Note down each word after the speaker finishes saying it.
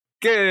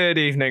Good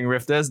evening,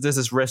 Rifters. This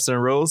is Rifts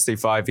and Rules, the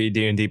 5e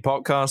D&D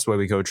podcast where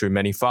we go through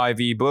many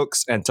 5e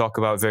books and talk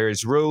about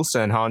various rules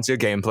to enhance your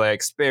gameplay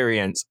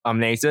experience. I'm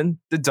Nathan,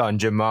 the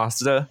Dungeon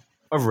Master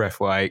of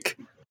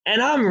Riftwake.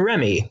 And I'm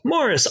Remy,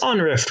 Morris on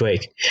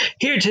Riftwake,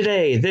 here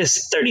today,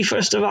 this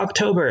 31st of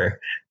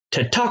October,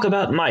 to talk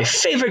about my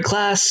favorite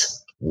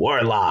class,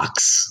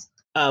 Warlocks.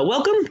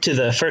 Welcome to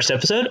the first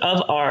episode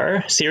of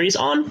our series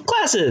on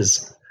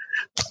classes.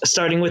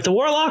 Starting with the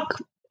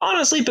Warlock,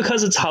 honestly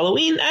because it's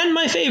Halloween and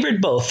my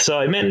favorite both, so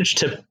I managed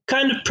to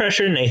kind of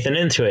pressure Nathan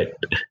into it,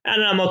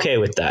 and I'm okay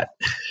with that.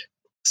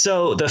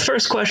 So the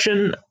first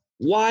question,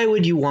 why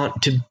would you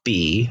want to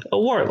be a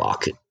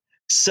Warlock?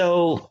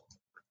 So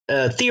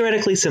a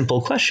theoretically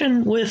simple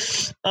question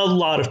with a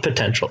lot of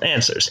potential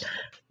answers.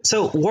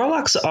 So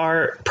Warlocks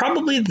are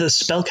probably the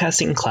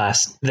spellcasting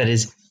class that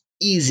is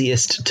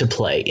easiest to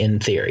play in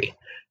theory.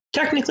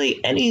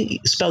 Technically, any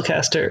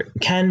spellcaster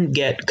can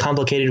get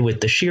complicated with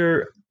the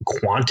sheer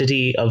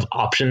quantity of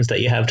options that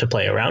you have to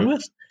play around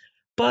with,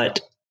 but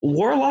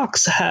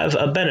Warlocks have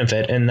a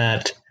benefit in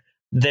that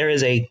there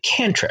is a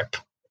cantrip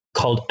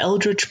called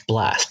Eldritch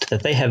Blast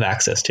that they have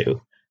access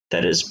to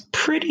that is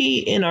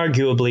pretty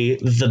inarguably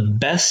the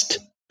best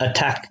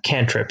attack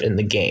cantrip in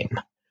the game.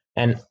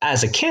 And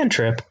as a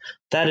cantrip,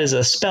 that is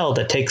a spell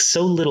that takes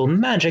so little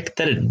magic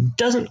that it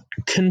doesn't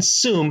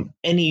consume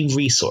any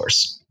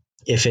resource.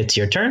 If it's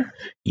your turn,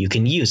 you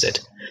can use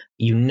it.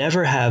 You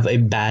never have a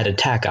bad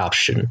attack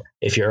option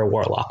if you're a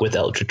Warlock with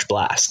Eldritch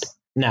Blast.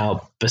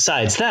 Now,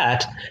 besides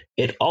that,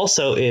 it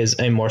also is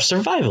a more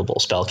survivable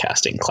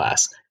spellcasting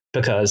class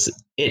because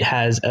it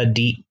has a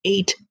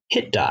D8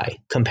 hit die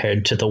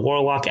compared to the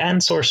Warlock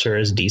and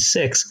Sorcerer's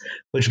D6,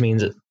 which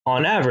means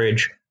on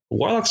average,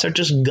 Warlocks are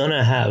just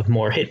gonna have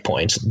more hit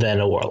points than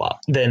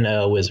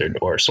a Wizard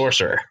or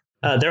Sorcerer.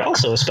 They're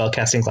also a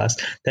spellcasting class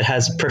that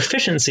has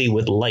proficiency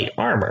with light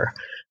armor,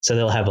 so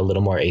they'll have a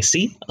little more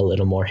AC, a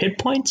little more hit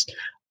points.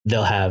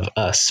 They'll have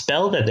a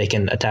spell that they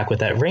can attack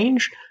with at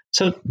range.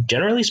 So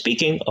generally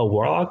speaking, a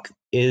Warlock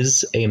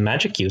is a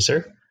magic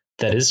user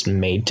that is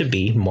made to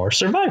be more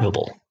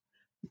survivable.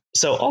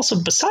 So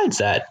also besides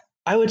that,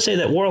 I would say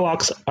that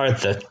Warlocks are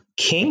the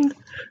king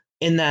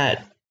in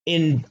that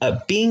in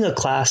being a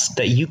class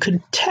that you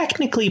could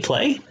technically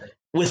play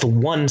with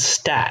one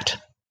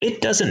stat. It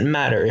doesn't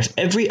matter if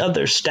every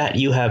other stat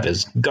you have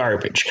is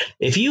garbage.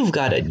 If you've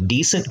got a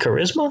decent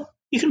charisma,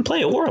 you can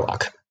play a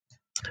Warlock.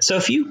 So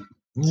if you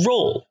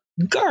roll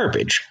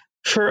garbage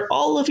for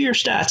all of your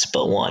stats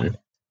but one,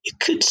 you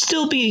could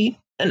still be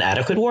an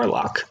adequate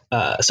Warlock.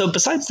 So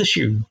besides the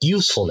sheer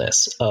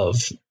usefulness of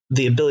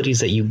the abilities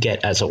that you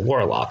get as a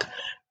Warlock,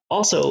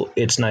 also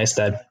it's nice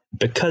that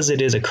because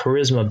it is a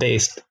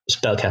charisma-based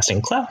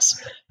spellcasting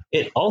class,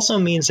 it also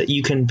means that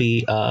you can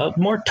be a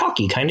more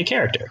talky kind of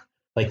character.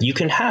 Like you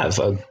can have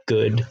a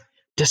good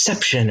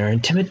deception or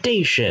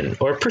intimidation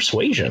or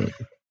persuasion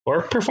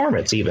or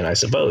performance even, I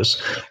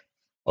suppose.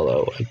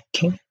 Although I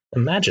can't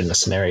imagine a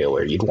scenario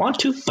where you'd want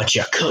to, but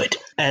you could.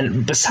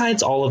 And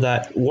besides all of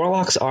that,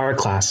 Warlocks are a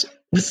class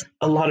with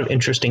a lot of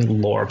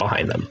interesting lore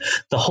behind them.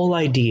 The whole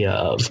idea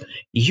of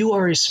you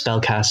are a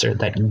spellcaster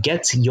that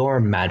gets your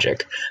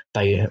magic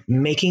by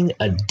making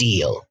a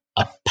deal,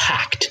 a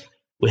pact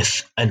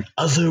with an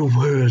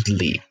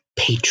otherworldly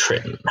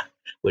patron,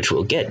 which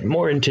we'll get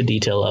more into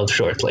detail of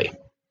shortly.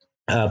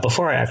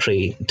 Before I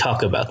actually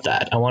talk about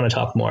that, I want to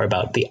talk more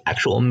about the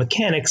actual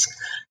mechanics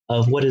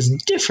of what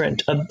is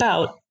different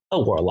about a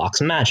Warlock's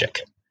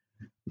magic.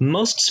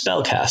 Most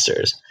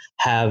spellcasters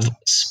have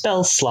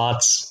spell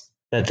slots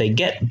that they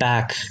get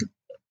back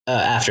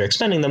after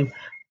expending them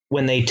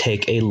when they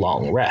take a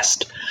long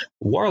rest.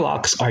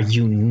 Warlocks are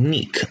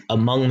unique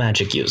among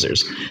magic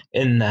users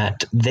in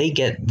that they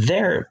get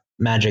their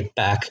magic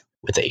back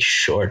with a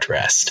short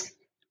rest,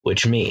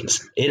 which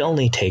means it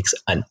only takes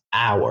an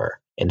hour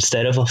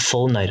instead of a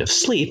full night of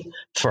sleep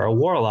for a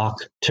Warlock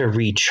to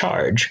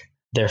recharge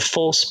their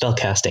full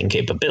spellcasting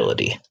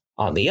capability.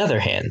 On the other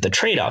hand, the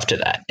trade-off to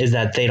that is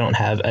that they don't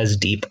have as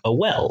deep a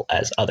well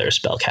as other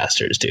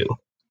spellcasters do.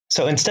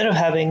 So instead of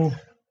having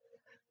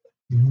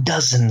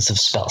dozens of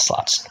spell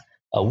slots,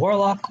 a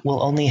Warlock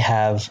will only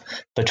have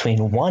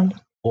between 1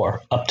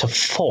 or up to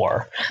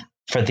 4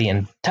 for the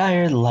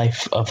entire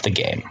life of the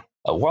game.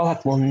 A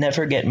Warlock will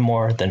never get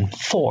more than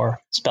 4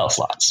 spell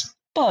slots.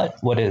 But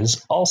what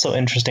is also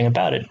interesting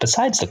about it,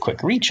 besides the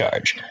quick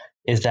recharge,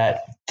 is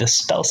that the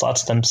spell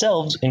slots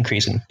themselves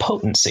increase in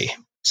potency.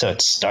 So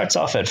it starts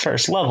off at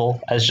first level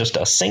as just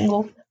a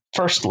single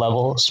first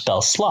level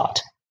spell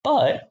slot.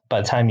 But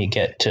by the time you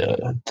get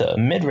to the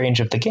mid-range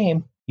of the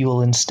game, you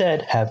will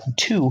instead have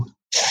 2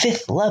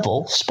 fifth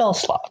level spell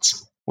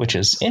slots, which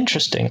is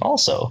interesting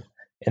also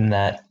in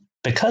that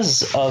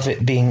because of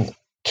it being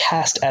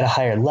cast at a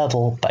higher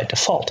level by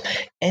default,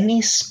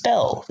 any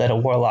spell that a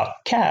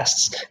Warlock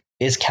casts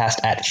is cast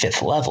at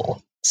 5th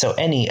level. So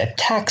any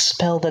attack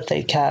spell that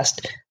they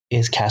cast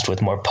is cast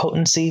with more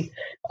potency.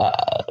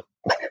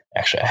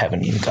 Actually, I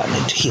haven't even gotten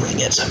into healing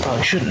yet, so I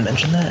probably shouldn't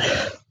mention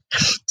that.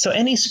 So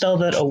any spell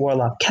that a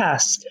Warlock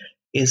casts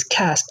is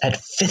cast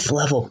at 5th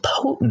level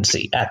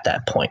potency at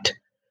that point.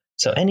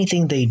 So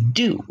anything they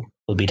do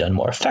will be done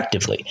more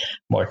effectively,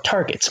 more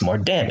targets, more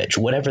damage,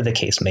 whatever the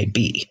case may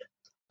be.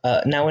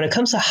 Now, when it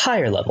comes to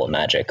higher level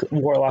magic,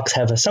 warlocks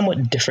have a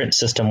somewhat different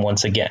system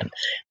once again.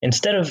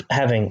 Instead of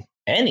having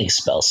any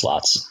spell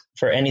slots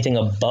for anything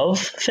above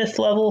 5th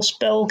level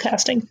spell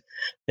casting,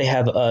 they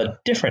have a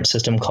different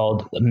system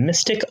called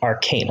Mystic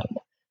Arcanum,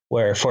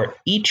 where for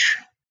each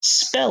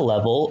spell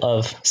level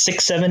of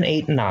 6, 7,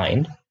 8,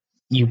 9,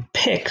 you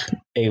pick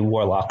a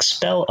warlock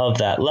spell of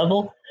that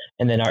level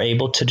and then are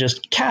able to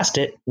just cast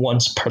it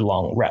once per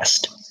long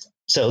rest.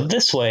 So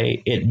this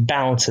way, it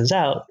balances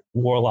out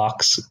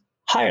warlocks'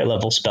 higher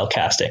level spell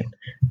casting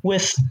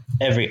with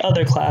every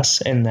other class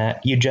in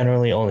that you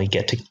generally only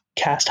get to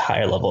cast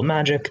higher level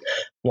magic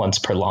once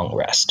per long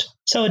rest.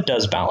 So it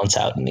does balance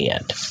out in the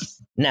end.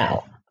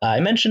 Now, I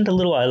mentioned a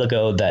little while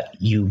ago that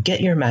you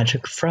get your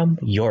magic from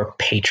your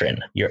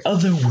patron, your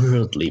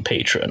otherworldly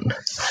patron.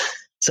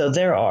 So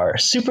there are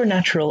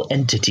supernatural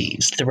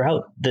entities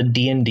throughout the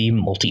D&D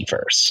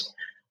multiverse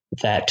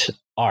that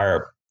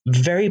are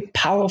very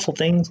powerful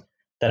things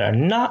that are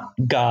not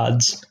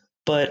gods,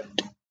 but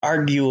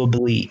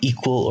arguably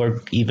equal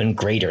or even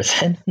greater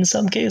than in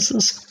some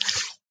cases.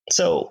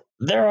 So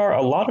there are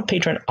a lot of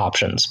patron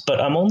options,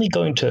 but I'm only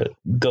going to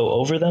go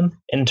over them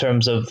in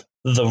terms of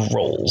the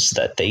roles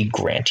that they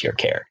grant your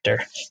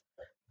character.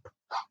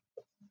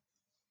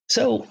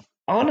 So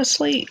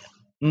honestly,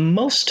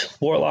 most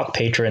warlock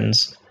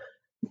patrons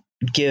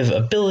give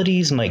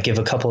abilities, might give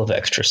a couple of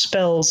extra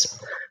spells,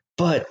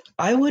 but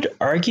I would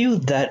argue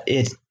that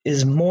it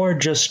is more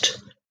just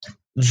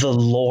the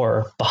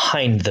lore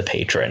behind the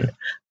patron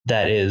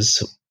that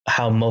is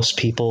how most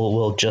people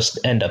will just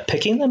end up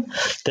picking them.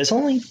 There's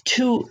only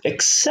 2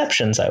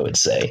 exceptions, I would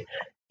say,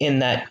 in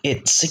that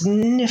it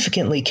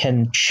significantly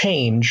can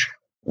change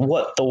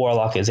what the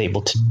warlock is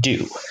able to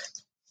do.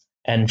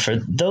 And for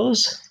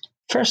those,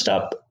 first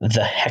up,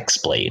 the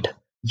Hexblade.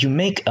 You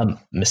make a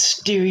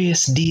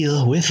mysterious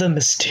deal with a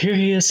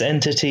mysterious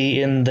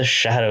entity in the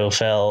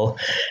Shadowfell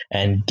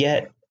and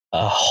get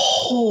a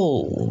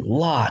whole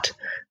lot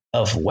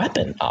of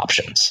weapon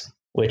options,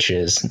 which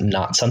is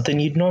not something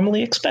you'd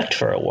normally expect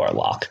for a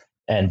warlock.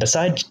 And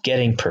besides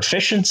getting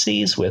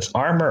proficiencies with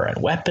armor and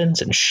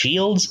weapons and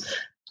shields,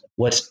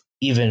 what's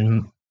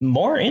even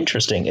more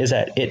interesting is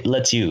that it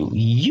lets you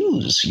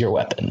use your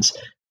weapons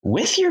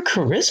with your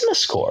charisma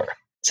score.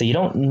 So you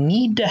don't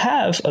need to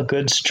have a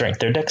good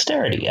strength or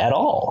dexterity at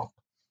all.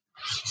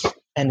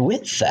 And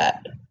with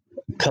that,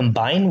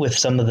 combined with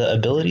some of the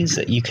abilities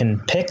that you can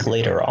pick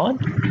later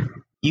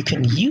on, you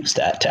can use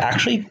that to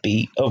actually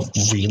be a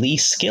really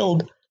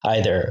skilled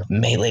either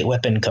melee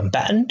weapon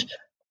combatant,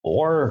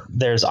 or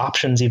there's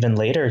options even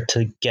later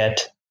to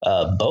get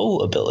bow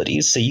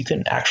abilities, so you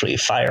can actually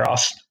fire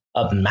off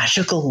a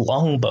magical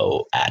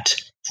longbow at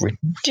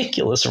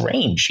ridiculous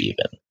range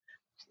even.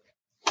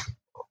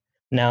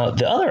 Now,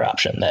 the other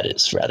option that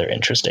is rather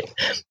interesting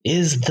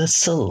is the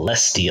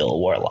Celestial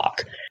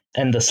Warlock.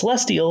 And the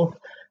Celestial,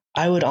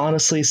 I would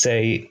honestly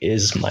say,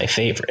 is my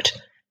favorite,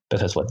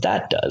 because what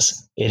that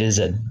does, it is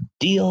a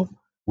deal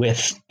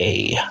with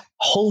a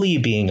holy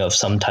being of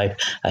some type,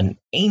 an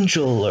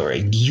angel or a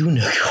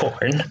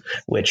unicorn,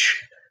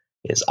 which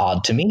is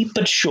odd to me,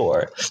 but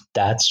sure,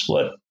 that's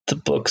what the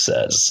book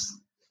says.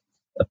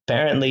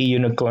 Apparently,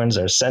 unicorns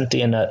are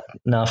sentient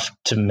enough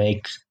to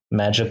make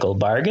magical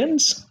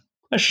bargains? ?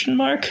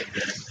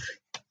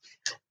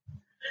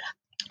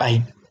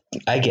 I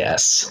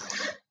guess.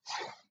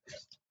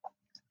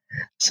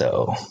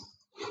 So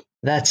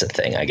that's a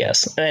thing, I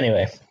guess.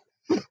 Anyway,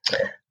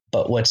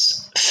 but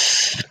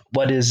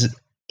what is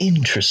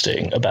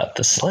interesting about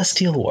the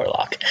Celestial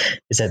Warlock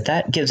is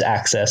that gives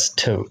access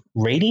to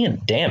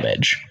radiant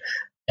damage,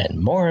 and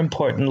more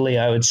importantly,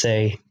 I would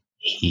say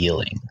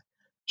healing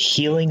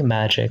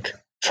magic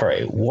for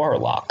a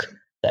warlock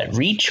that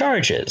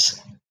recharges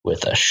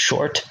with a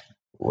short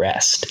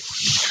rest.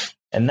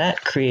 And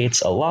that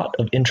creates a lot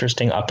of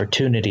interesting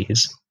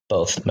opportunities,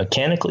 both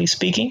mechanically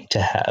speaking,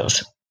 to have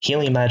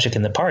healing magic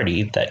in the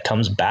party that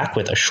comes back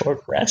with a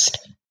short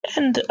rest,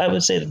 and I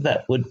would say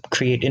that would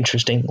create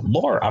interesting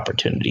lore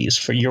opportunities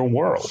for your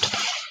world.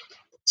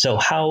 So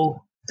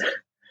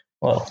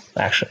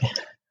actually,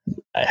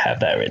 I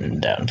have that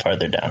written down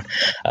farther down.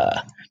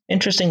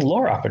 Interesting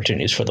lore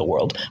opportunities for the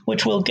world,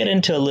 which we'll get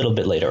into a little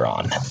bit later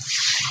on.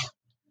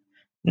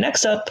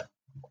 Next up,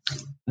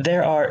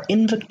 there are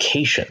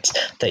invocations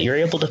that you're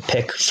able to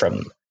pick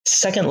from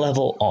 2nd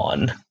level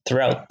on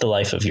throughout the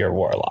life of your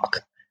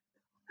warlock.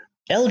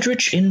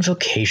 Eldritch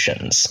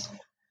invocations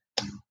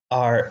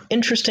are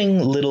interesting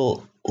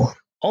little,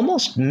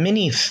 almost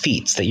mini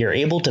feats that you're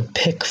able to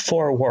pick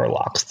for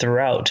warlocks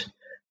throughout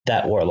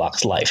that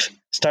warlock's life,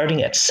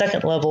 starting at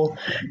 2nd level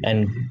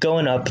and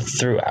going up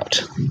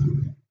throughout.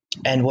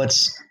 And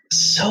what's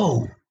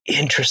so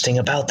interesting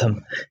about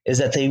them is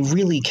that they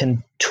really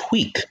can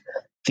tweak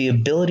the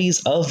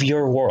abilities of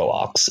your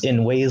warlocks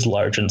in ways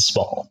large and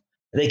small.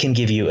 They can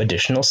give you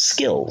additional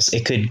skills.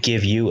 It could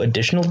give you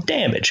additional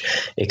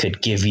damage. It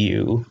could give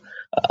you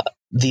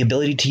the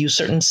ability to use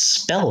certain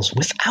spells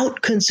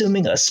without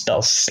consuming a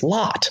spell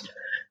slot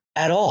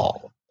at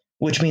all,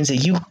 which means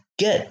that you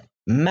get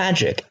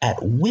magic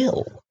at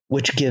will,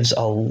 which gives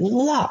a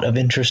lot of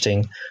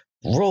interesting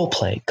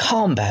roleplay,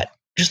 combat,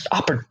 just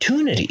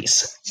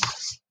opportunities.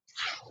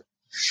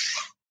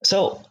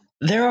 So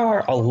there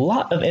are a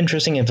lot of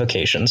interesting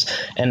implications,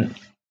 and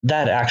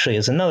that actually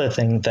is another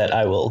thing that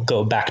I will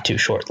go back to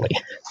shortly.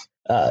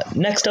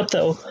 Next up,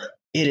 though,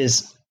 it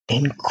is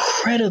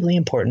incredibly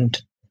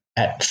important.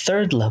 At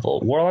 3rd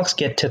level, Warlocks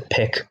get to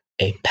pick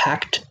a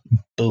packed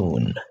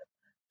boon.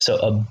 So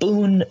a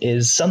boon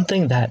is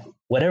something that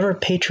whatever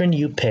patron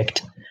you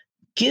picked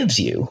gives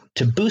you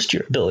to boost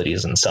your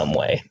abilities in some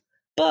way,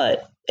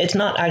 but it's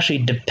not actually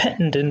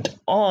dependent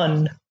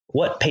on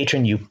what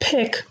patron you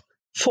pick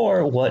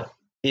for what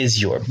is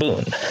your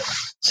boon.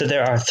 So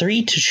there are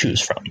 3 to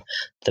choose from: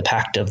 the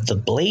Pact of the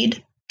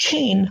Blade,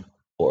 Chain,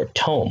 or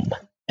Tome.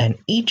 And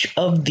each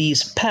of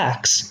these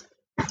packs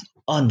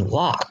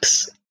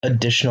unlocks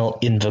additional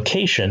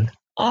invocation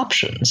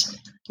options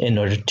in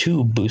order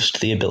to boost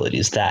the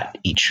abilities that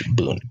each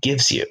boon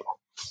gives you.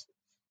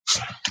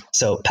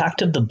 So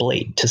Pact of the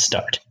Blade, to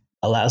start,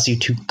 allows you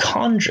to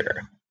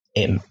conjure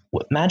a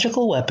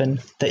magical weapon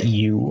that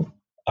you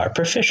are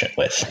proficient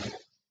with.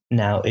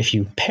 Now, if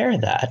you pair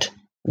that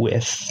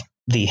with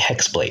the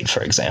Hexblade,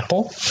 for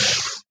example,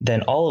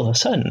 then all of a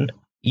sudden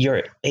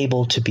you're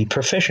able to be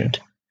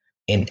proficient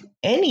in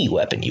any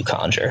weapon you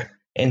conjure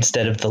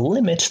instead of the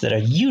limits that are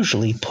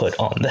usually put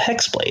on the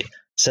Hexblade.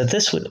 So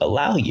this would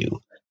allow you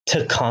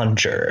to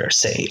conjure,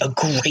 say, a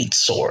great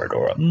sword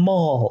or a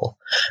maul,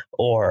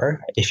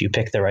 or, if you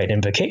pick the right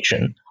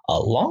invocation, a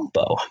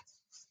longbow.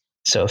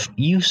 So if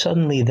you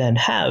suddenly then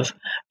have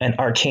an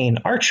arcane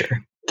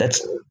archer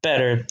that's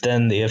better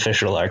than the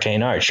official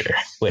arcane archer,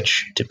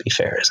 which, to be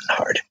fair, isn't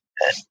hard.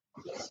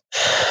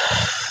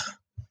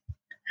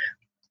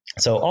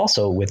 So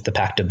also with the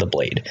Pact of the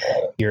Blade,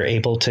 you're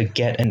able to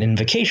get an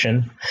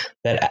invocation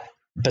that,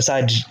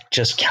 besides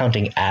just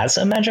counting as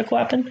a magic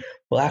weapon,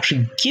 will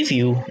actually give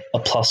you a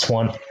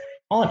 +1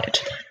 on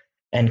it.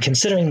 And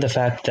considering the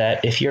fact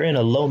that if you're in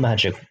a low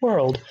magic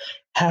world,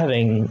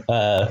 having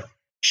a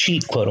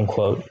cheat, quote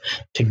unquote,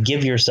 to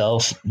give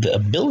yourself the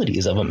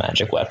abilities of a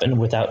magic weapon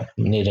without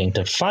needing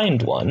to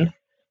find one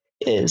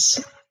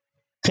is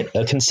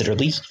a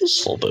considerably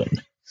useful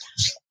boon.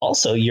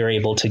 Also, you're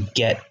able to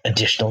get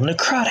additional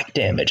necrotic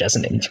damage as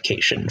an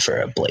invocation for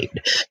a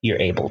blade.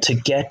 You're able to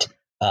get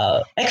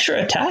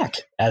extra attack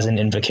as an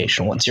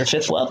invocation once you're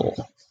 5th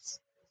level.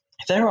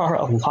 There are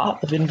a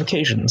lot of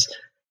invocations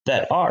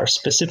that are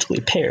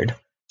specifically paired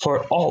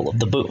for all of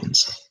the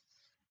boons.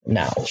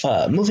 Now,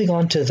 moving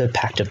on to the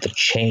Pact of the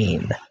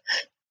Chain.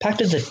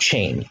 Pact of the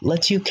Chain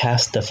lets you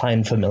cast the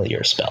Find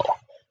Familiar spell.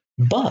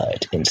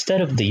 But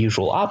instead of the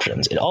usual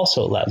options, it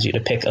also allows you to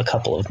pick a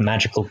couple of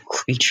magical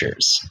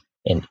creatures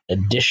in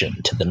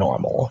addition to the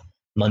normal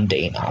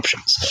mundane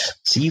options.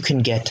 So you can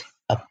get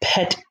a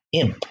pet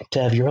imp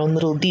to have your own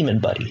little demon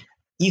buddy.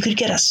 You could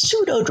get a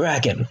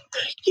pseudo-dragon.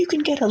 You can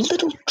get a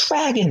little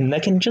dragon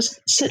that can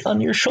just sit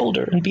on your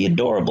shoulder and be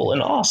adorable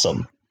and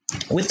awesome.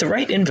 With the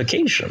right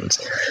invocations,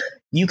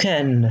 you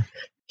can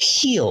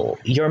heal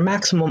your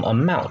maximum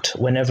amount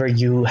whenever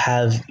you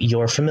have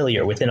your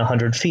familiar within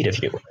 100 feet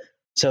of you.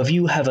 So if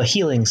you have a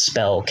healing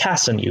spell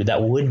cast on you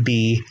that would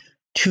be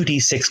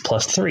 2d6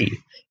 plus 3,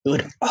 it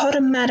would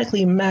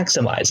automatically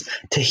maximize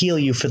to heal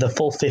you for the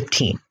full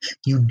 15.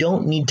 You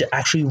don't need to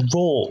actually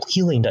roll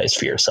healing dice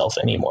for yourself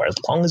anymore, as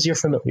long as your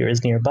familiar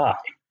is nearby.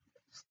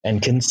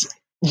 And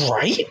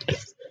right?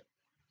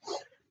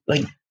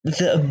 Like,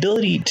 the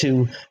ability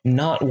to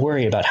not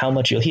worry about how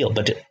much you'll heal,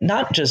 but to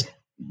not just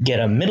get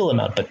a middle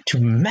amount, but to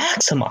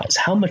maximize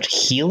how much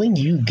healing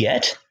you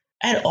get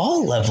at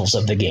all levels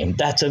of the game,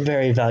 that's a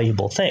very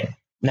valuable thing.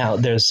 Now,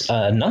 there's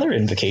another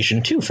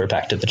invocation, too, for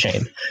Pact of the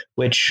Chain,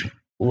 which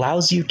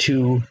allows you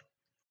to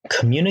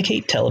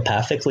communicate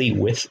telepathically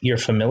with your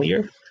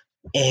familiar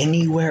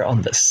anywhere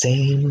on the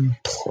same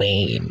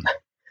plane.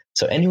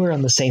 So anywhere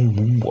on the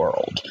same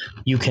world,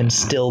 you can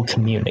still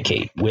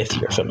communicate with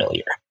your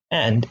familiar.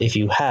 And if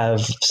you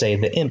have, say,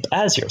 the imp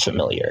as your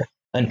familiar,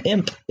 an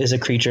imp is a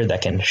creature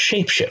that can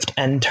shapeshift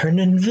and turn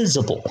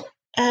invisible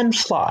and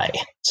fly.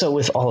 So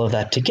with all of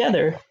that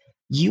together,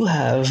 you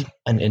have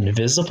an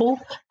invisible,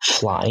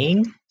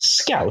 flying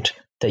scout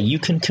that you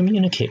can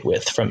communicate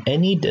with from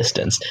any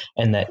distance,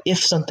 and that if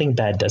something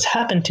bad does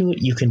happen to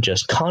it, you can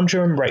just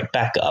conjure him right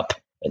back up.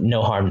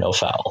 No harm, no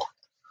foul.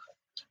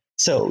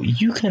 So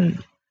you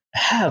can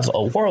have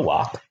a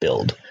warlock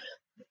build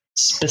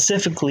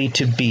specifically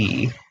to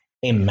be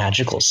a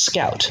magical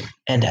scout,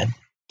 and a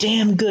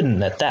damn good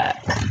one at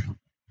that.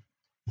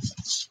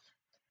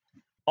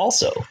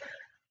 Also,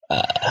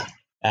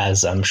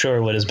 as I'm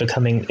sure what is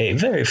becoming a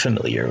very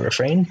familiar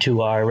refrain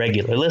to our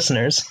regular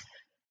listeners,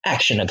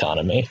 action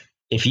economy.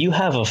 If you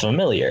have a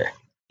familiar,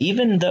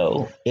 even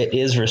though it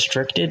is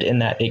restricted in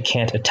that it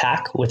can't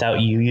attack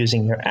without you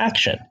using your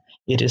action,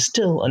 it is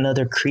still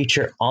another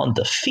creature on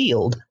the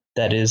field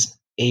that is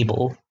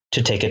able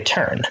to take a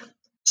turn.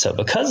 So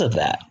because of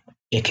that,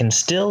 it can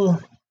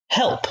still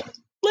help.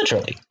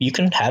 Literally, you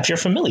can have your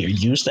familiar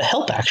use the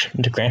help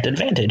action to grant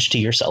advantage to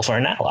yourself or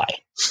an ally.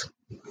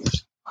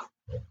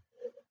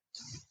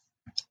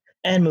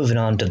 And moving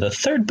on to the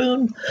third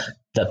boon,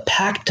 the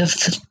Pact of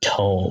the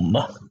Tome.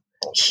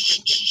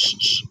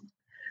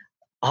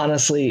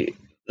 Honestly,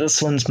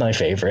 this one's my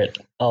favorite.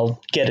 I'll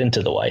get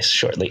into the why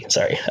shortly.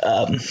 Sorry.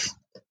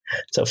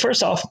 So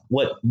first off,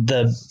 what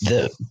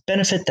the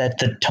benefit that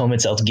the tome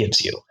itself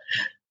gives you,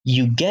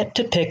 you get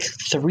to pick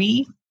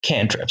 3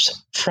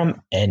 cantrips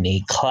from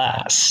any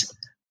class.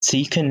 So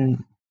you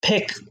can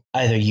pick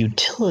either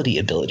utility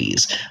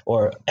abilities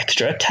or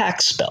extra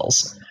attack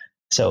spells.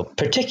 So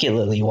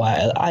particularly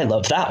why I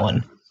love that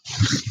one,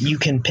 you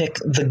can pick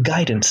the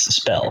guidance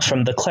spell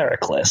from the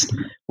cleric list,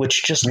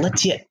 which just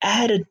lets you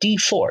add a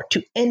d4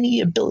 to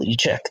any ability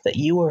check that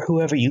you or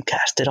whoever you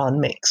cast it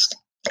on makes.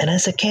 And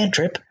as a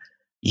cantrip,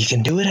 you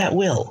can do it at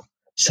will.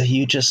 So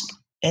you just,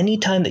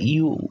 anytime that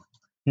you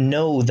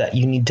know that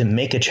you need to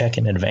make a check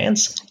in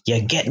advance,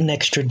 you get an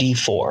extra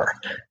d4.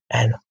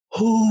 And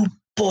oh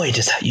boy,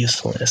 does that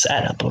usefulness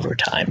add up over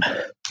time.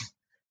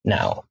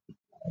 Now,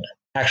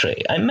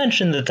 actually, I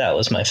mentioned that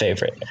was my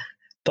favorite,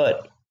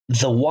 but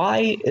the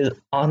why is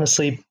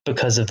honestly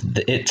because of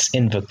its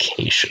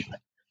invocation.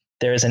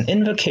 There is an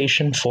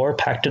invocation for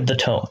Pact of the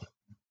Tome.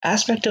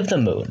 Aspect of the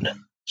Moon.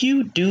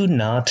 You do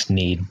not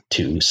need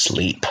to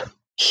sleep.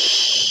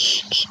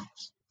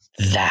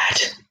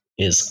 That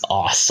is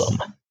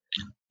awesome.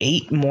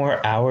 8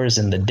 more hours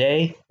in the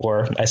day,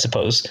 or I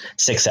suppose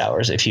 6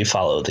 hours if you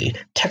follow the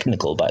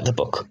technical by the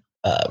book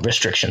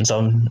restrictions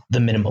on the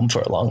minimum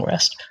for a long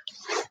rest.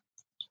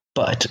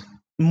 But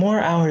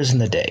more hours in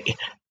the day.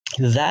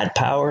 That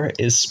power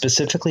is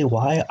specifically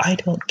why I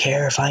don't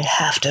care if I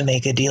have to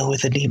make a deal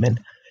with a demon.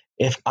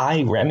 If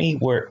I, Remy,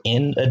 were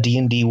in a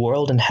D&D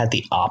world and had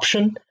the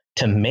option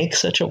to make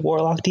such a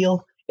warlock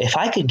deal, if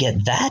I could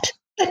get that,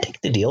 I'd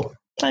take the deal.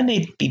 I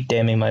may be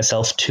damning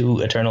myself to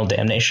eternal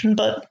damnation,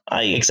 but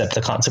I accept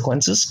the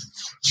consequences.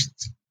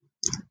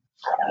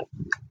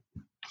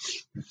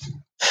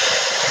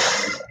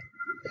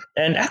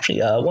 And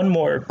actually, one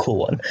more cool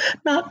one.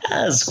 Not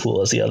as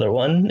cool as the other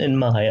one in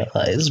my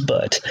eyes,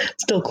 but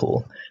still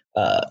cool.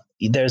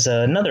 There's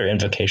another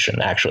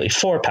invocation, actually,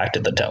 for Pact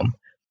of the Tome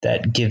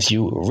that gives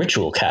you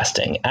ritual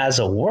casting as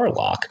a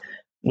warlock,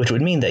 which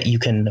would mean that you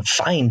can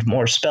find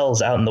more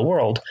spells out in the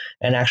world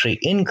and actually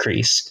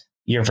increase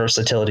your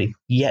versatility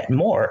yet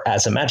more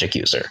as a magic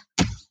user.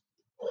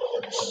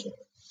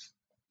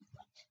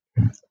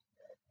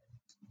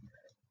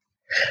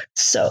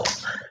 So,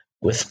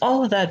 with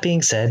all of that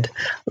being said,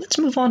 let's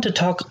move on to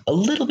talk a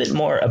little bit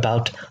more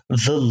about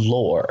the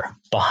lore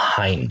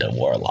behind a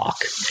warlock.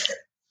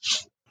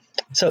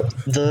 So,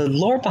 the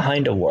lore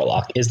behind a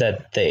warlock is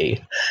that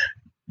they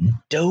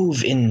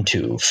dove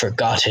into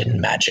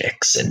forgotten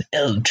magics and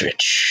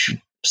eldritch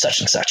such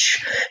and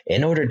such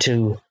in order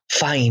to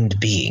find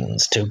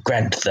beings to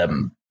grant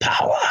them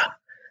power.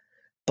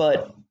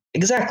 But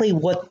exactly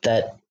what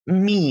that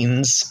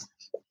means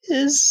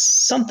is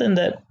something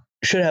that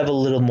should have a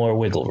little more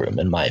wiggle room,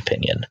 in my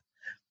opinion.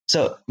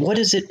 So, what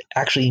does it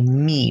actually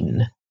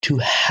mean to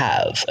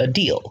have a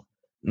deal?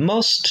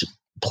 Most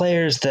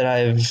players that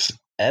I've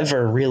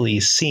ever really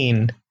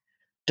seen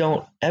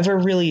don't ever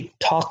really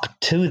talk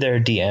to their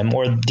DM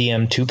or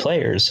DM to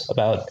players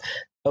about,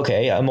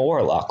 okay, I'm a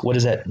warlock. What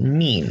does that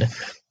mean?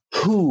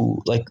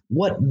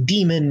 What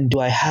demon do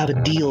I have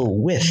a deal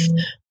with?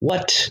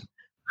 What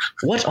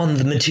on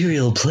the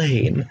material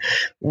plane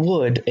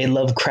would a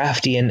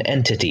Lovecraftian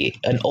entity,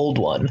 an old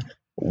one,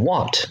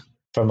 want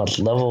from a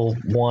level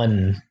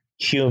 1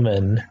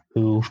 human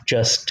who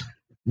just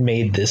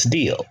made this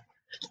deal?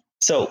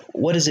 So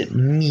what does it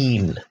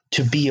mean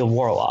to be a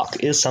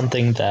warlock is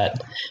something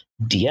that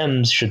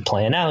DMs should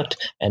plan out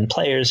and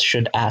players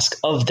should ask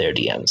of their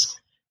DMs.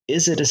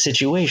 Is it a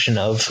situation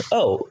of,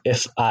 oh,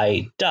 if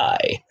I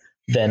die,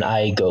 then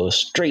I go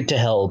straight to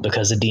hell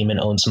because a demon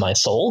owns my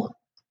soul?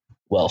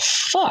 Well,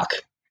 fuck,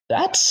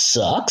 that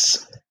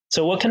sucks.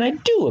 So what can I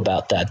do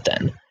about that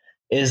then?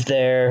 Is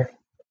there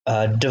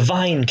a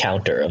divine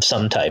counter of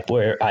some type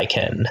where I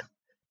can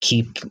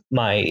keep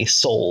my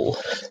soul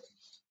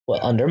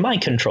under my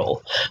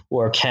control?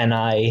 Or can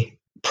I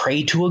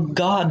pray to a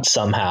god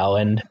somehow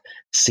and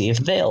see if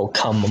they'll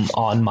come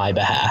on my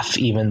behalf,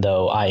 even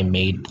though I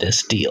made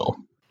this deal?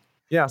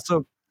 Yeah,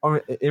 so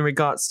in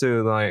regards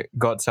to like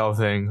God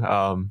helping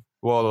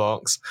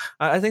warlocks,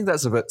 I think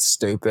that's a bit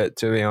stupid,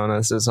 to be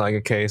honest. It's like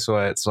a case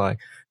where it's like,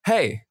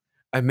 hey,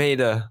 I made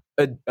a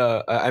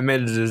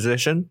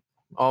decision.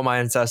 All my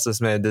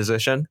ancestors made a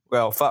decision.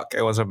 Well, fuck,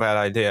 it was a bad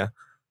idea.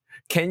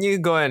 Can you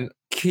go and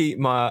keep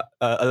my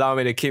allow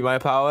me to keep my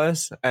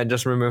powers and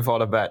just remove all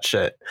the bad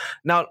shit?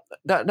 Now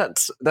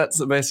that's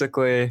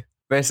basically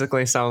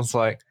sounds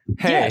like,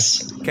 hey,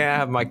 yes, can I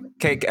have my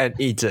cake and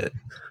eat it?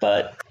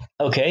 But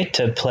okay,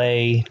 to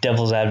play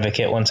devil's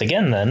advocate once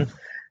again, then,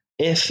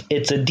 if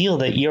it's a deal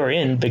that you're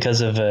in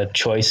because of a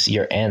choice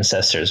your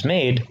ancestors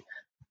made,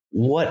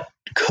 what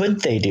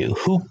could they do?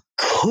 Who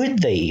could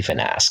they even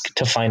ask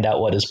to find out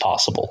what is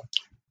possible?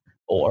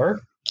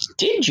 Or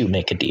did you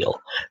make a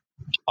deal?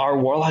 are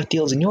warlock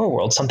deals in your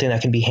world something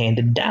that can be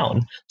handed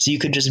down? So you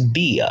could just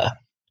be a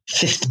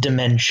fifth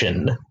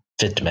generation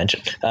is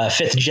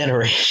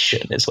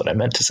what I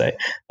meant to say.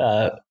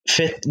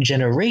 Fifth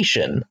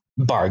generation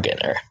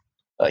bargainer.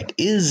 Like,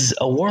 is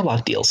a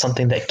warlock deal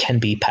something that can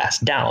be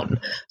passed down?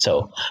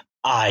 So,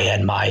 I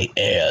and my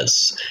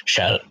heirs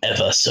shall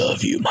ever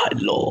serve you, my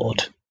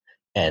lord.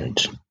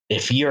 And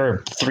if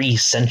you're 3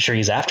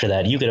 centuries after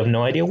that, you could have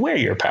no idea where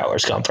your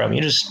powers come from.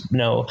 You just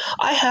know,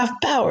 I have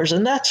powers,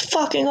 and that's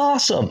fucking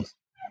awesome.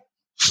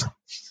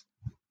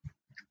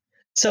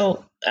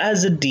 So,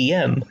 as a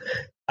DM,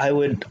 I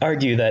would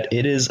argue that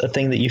it is a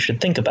thing that you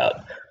should think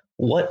about.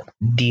 What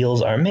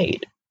deals are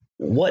made?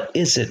 What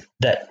is it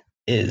that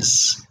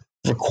is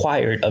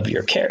required of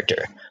your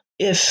character?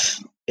 If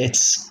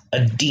it's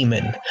a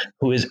demon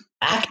who is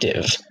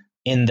active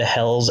in the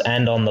hells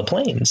and on the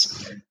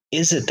plains,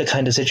 is it the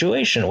kind of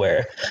situation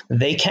where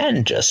they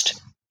can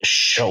just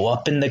show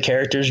up in the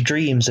character's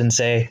dreams and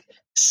say,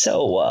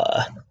 so,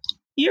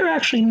 you're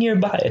actually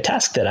nearby a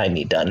task that I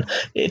need done.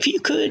 If you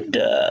could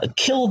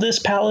kill this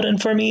paladin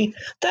for me,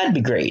 that'd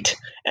be great.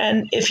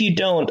 And if you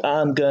don't,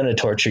 I'm going to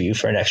torture you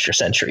for an extra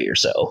century or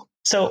so.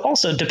 So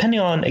also,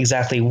 depending on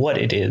exactly what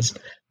it is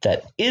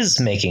that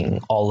is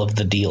making all of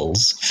the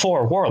deals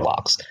for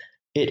warlocks,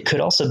 it could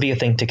also be a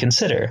thing to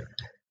consider.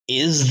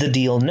 Is the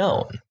deal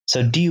known?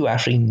 So do you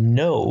actually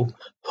know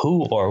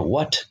who or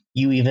what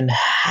you even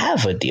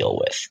have a deal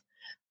with?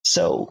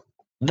 So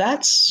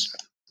that's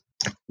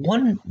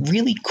one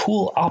really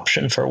cool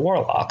option for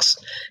warlocks,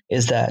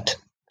 is that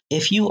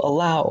if you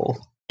allow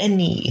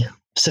any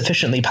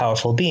sufficiently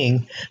powerful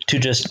being to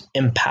just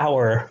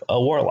empower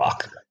a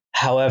warlock,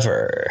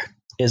 however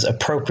is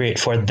appropriate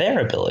for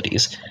their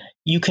abilities,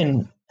 you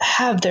can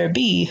have there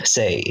be,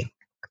 say,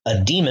 a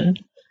demon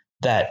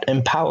that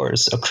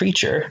empowers a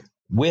creature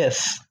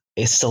with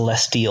a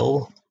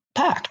celestial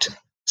pact.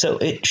 So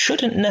it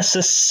shouldn't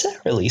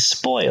necessarily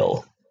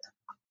spoil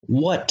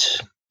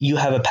what you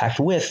have a pact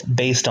with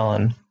based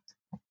on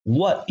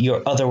what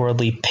your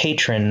otherworldly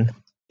patron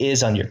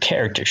is on your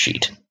character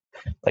sheet.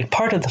 Like,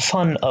 part of the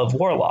fun of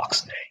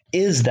warlocks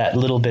is that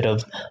little bit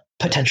of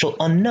potential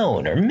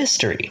unknown or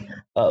mystery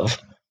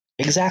of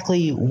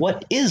exactly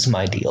what is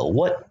my deal,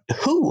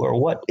 who or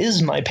what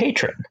is my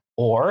patron.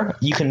 Or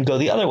you can go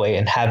the other way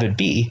and have it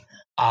be,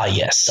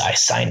 yes, I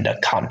signed a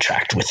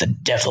contract with the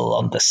devil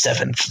on the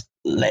 7th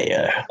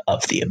layer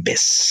of the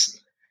abyss.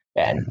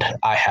 And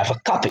I have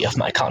a copy of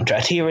my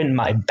contract here in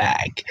my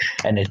bag,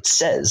 and it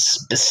says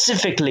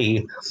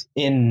specifically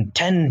in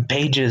 10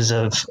 pages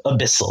of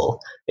Abyssal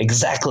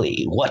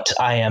exactly what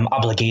I am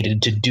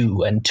obligated to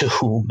do and to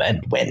whom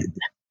and when.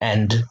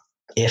 And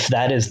if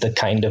that is the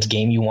kind of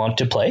game you want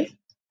to play,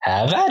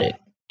 have at it.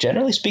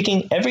 Generally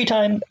speaking, every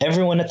time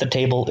everyone at the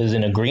table is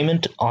in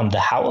agreement on the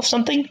how of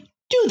something,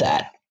 do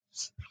that.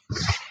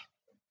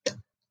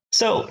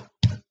 So,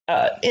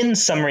 in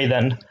summary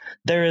then,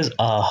 there is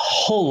a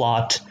whole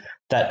lot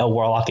that a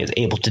warlock is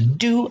able to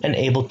do and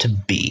able to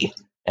be.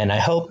 And I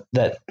hope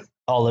that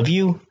all of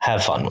you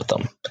have fun with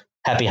them.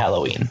 Happy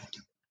Halloween.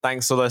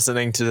 Thanks for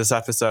listening to this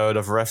episode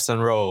of Riffs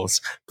and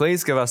Rolls.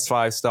 Please give us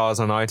 5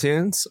 stars on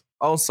iTunes.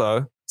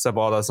 Also,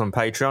 support us on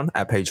Patreon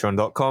at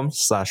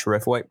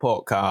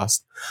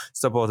patreon.com/riffwakepodcast.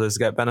 Supporters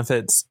get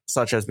benefits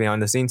such as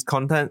behind-the-scenes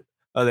content,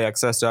 early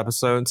access to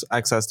episodes,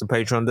 access to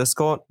Patreon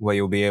Discord, where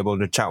you'll be able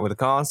to chat with the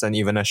cast, and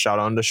even a shout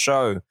on the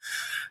show.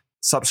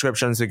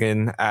 Subscriptions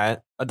begin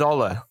at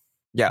 $1.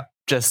 Yeah,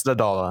 just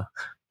 $1.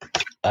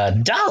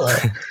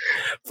 $1?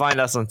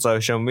 Find us on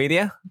social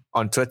media,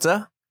 on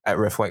Twitter at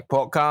Riffwake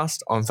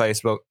Podcast, on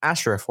Facebook as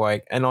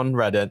Riffwake, and on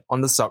Reddit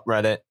on the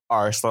subreddit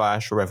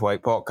r/Riffwake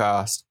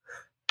Podcast.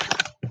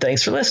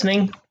 Thanks for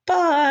listening.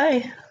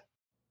 Bye.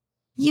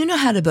 You know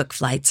how to book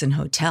flights and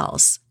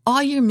hotels.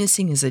 All you're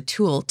missing is a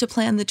tool to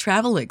plan the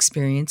travel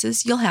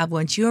experiences you'll have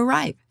once you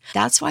arrive.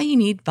 That's why you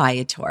need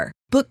Viator.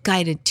 Book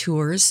guided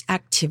tours,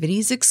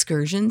 activities,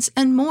 excursions,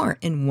 and more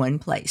in one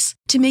place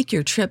to make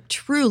your trip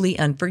truly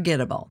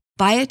unforgettable.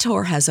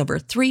 Viator has over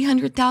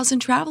 300,000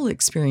 travel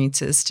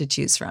experiences to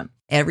choose from.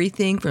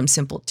 Everything from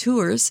simple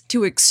tours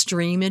to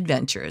extreme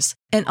adventures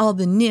and all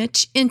the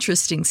niche,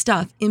 interesting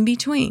stuff in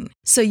between.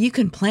 So you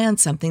can plan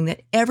something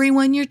that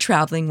everyone you're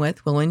traveling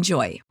with will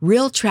enjoy.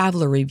 Real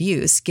traveler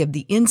reviews give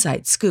the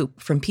inside scoop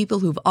from people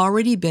who've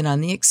already been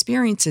on the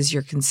experiences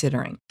you're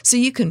considering. So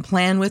you can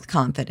plan with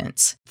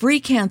confidence. Free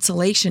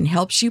cancellation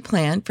helps you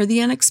plan for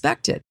the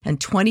unexpected. And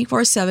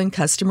 24/7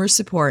 customer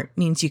support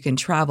means you can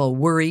travel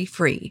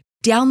worry-free.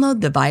 Download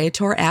the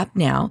Viator app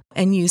now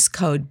and use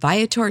code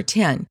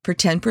Viator10 for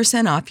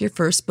 10% off your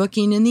first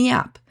booking in the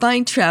app.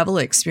 Find travel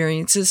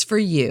experiences for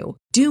you.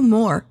 Do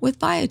more with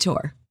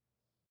Viator.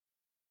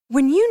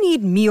 When you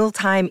need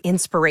mealtime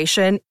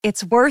inspiration,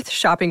 it's worth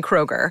shopping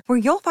Kroger, where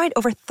you'll find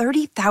over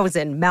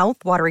 30,000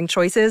 mouth-watering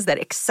choices that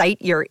excite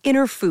your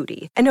inner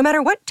foodie. And no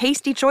matter what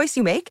tasty choice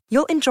you make,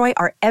 you'll enjoy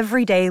our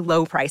everyday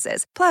low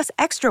prices, plus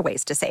extra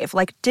ways to save,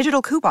 like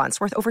digital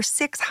coupons worth over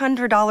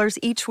 $600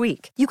 each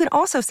week. You can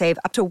also save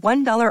up to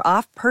 $1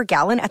 off per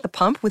gallon at the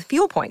pump with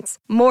fuel points.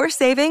 More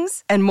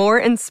savings and more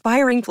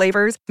inspiring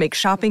flavors make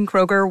shopping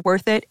Kroger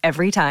worth it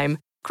every time.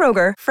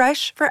 Kroger,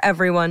 fresh for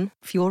everyone.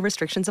 Fuel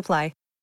restrictions apply.